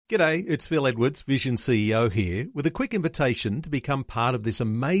G'day, it's Phil Edwards, Vision CEO here, with a quick invitation to become part of this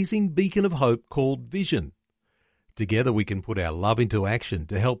amazing beacon of hope called Vision. Together we can put our love into action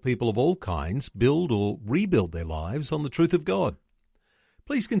to help people of all kinds build or rebuild their lives on the truth of God.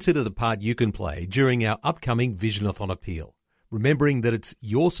 Please consider the part you can play during our upcoming Visionathon appeal, remembering that it's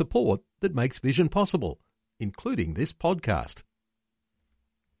your support that makes Vision possible, including this podcast.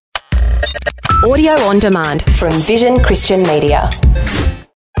 Audio on demand from Vision Christian Media.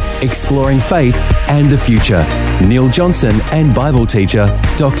 Exploring faith and the future. Neil Johnson and Bible teacher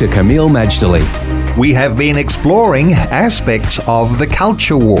Dr. Kameel Majdali. We have been exploring aspects of the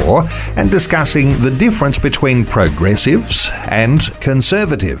culture war and discussing the difference between progressives and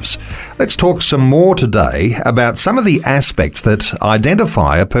conservatives. Let's talk some more today about some of the aspects that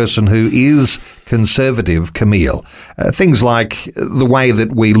identify a person who is conservative, Kameel. Things like the way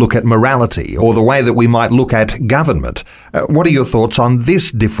that we look at morality or the way that we might look at government. What are your thoughts on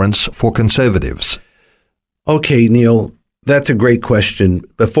this difference for conservatives? Okay, Neil, that's a great question.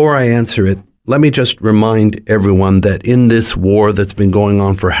 Before I answer it, let me just remind everyone that in this war that's been going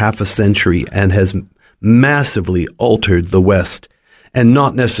on for half a century and has massively altered the West, and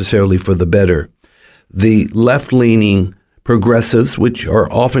not necessarily for the better, the left-leaning progressives, which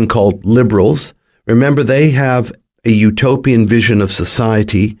are often called liberals, remember they have a utopian vision of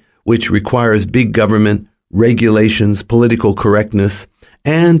society which requires big government, regulations, political correctness,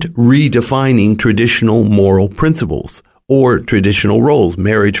 and redefining traditional moral principles or traditional roles,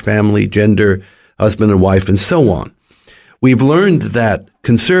 marriage, family, gender, husband and wife, and so on. We've learned that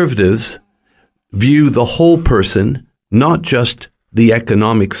conservatives view the whole person, not just the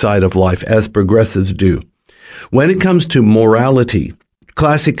economic side of life, as progressives do. When it comes to morality,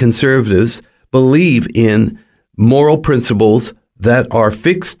 classic conservatives believe in moral principles that are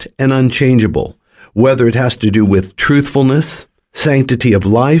fixed and unchangeable, whether it has to do with truthfulness, sanctity of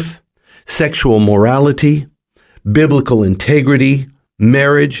life, sexual morality, biblical integrity,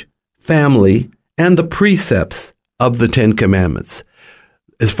 marriage, family, and the precepts of the Ten Commandments.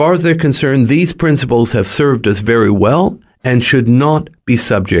 As far as they're concerned, these principles have served us very well and should not be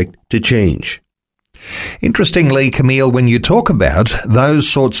subject to change. Interestingly, Kameel, when you talk about those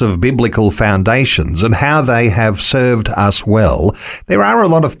sorts of biblical foundations and how they have served us well, there are a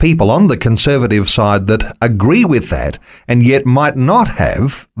lot of people on the conservative side that agree with that and yet might not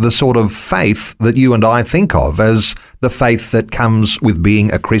have the sort of faith that you and I think of as the faith that comes with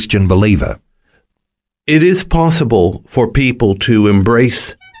being a Christian believer. It is possible for people to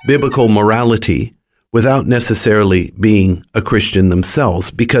embrace biblical morality without necessarily being a Christian themselves,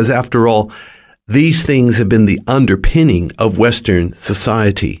 because after all, these things have been the underpinning of Western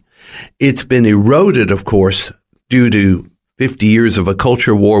society. It's been eroded, of course, due to 50 years of a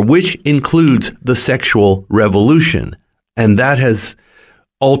culture war, which includes the sexual revolution. And that has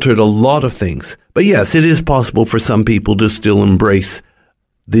altered a lot of things. But yes, it is possible for some people to still embrace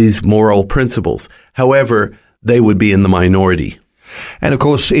these moral principles. However, they would be in the minority. And of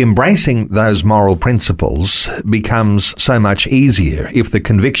course, embracing those moral principles becomes so much easier if the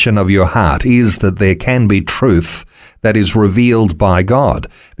conviction of your heart is that there can be truth that is revealed by God.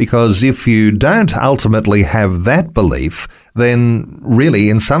 Because if you don't ultimately have that belief, then really,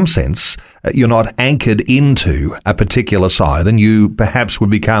 in some sense, you're not anchored into a particular side, and you perhaps would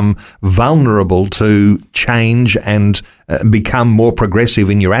become vulnerable to change and become more progressive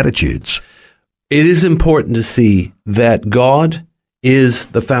in your attitudes. It is important to see that God is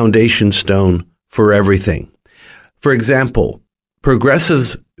the foundation stone for everything. For example,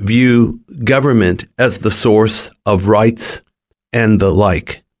 progressives view government as the source of rights and the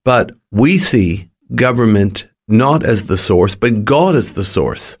like, but we see government not as the source, but God as the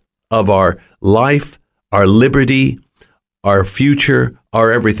source of our life, our liberty, our future,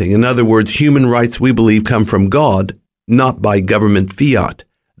 our everything. In other words, human rights, we believe, come from God, not by government fiat.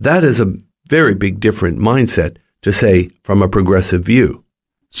 That is a very big different mindset to say from a progressive view.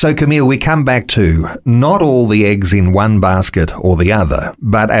 So, Kameel, we come back to not all the eggs in one basket or the other,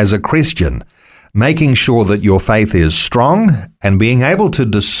 but as a Christian, making sure that your faith is strong and being able to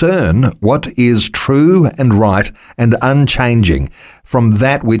discern what is true and right and unchanging from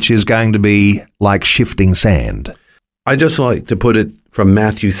that which is going to be like shifting sand. I just like to put it from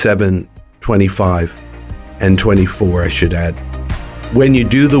Matthew 7:25 and 24, I should add. When you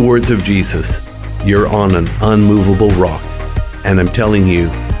do the words of Jesus, you're on an unmovable rock. And I'm telling you,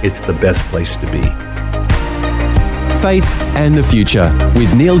 it's the best place to be. Faith and the Future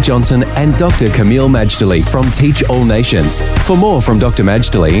with Neil Johnson and Dr. Kameel Majdali from Teach All Nations. For more from Dr.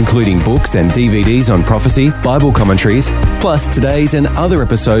 Majdali, including books and DVDs on prophecy, Bible commentaries, plus today's and other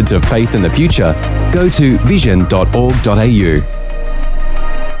episodes of Faith and the Future, go to vision.org.au.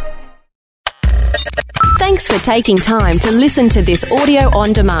 Thanks for taking time to listen to this audio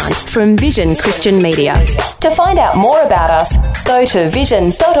on demand from Vision Christian Media. To find out more about us, go to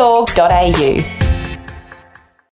vision.org.au.